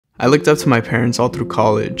I looked up to my parents all through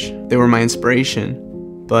college. They were my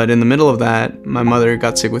inspiration. But in the middle of that, my mother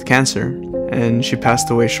got sick with cancer, and she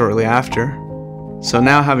passed away shortly after. So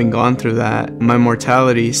now, having gone through that, my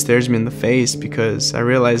mortality stares me in the face because I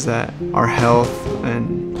realize that our health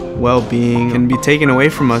and well-being can be taken away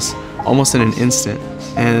from us almost in an instant.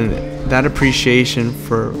 And that appreciation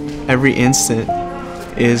for every instant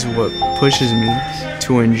is what pushes me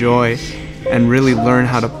to enjoy and really learn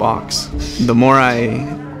how to box. The more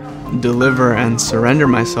I deliver and surrender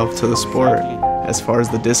myself to the sport, as far as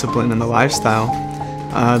the discipline and the lifestyle,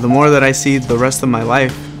 the more that I see the rest of my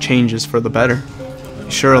life changes for the better.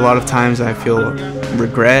 Sure, a lot of times I feel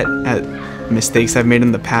regret at mistakes I've made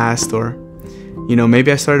in the past, or, maybe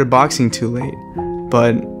I started boxing too late.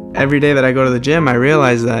 But every day that I go to the gym, I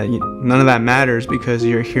realize that none of that matters because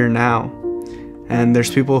you're here now. And there's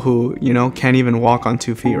people who, can't even walk on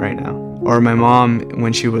 2 feet right now. Or my mom,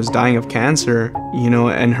 when she was dying of cancer,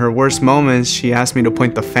 in her worst moments, she asked me to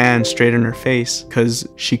point the fan straight in her face because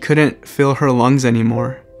she couldn't fill her lungs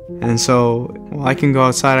anymore. And so, I can go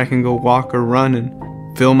outside, I can go walk or run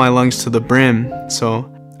and fill my lungs to the brim.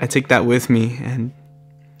 So I take that with me and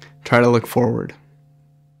try to look forward.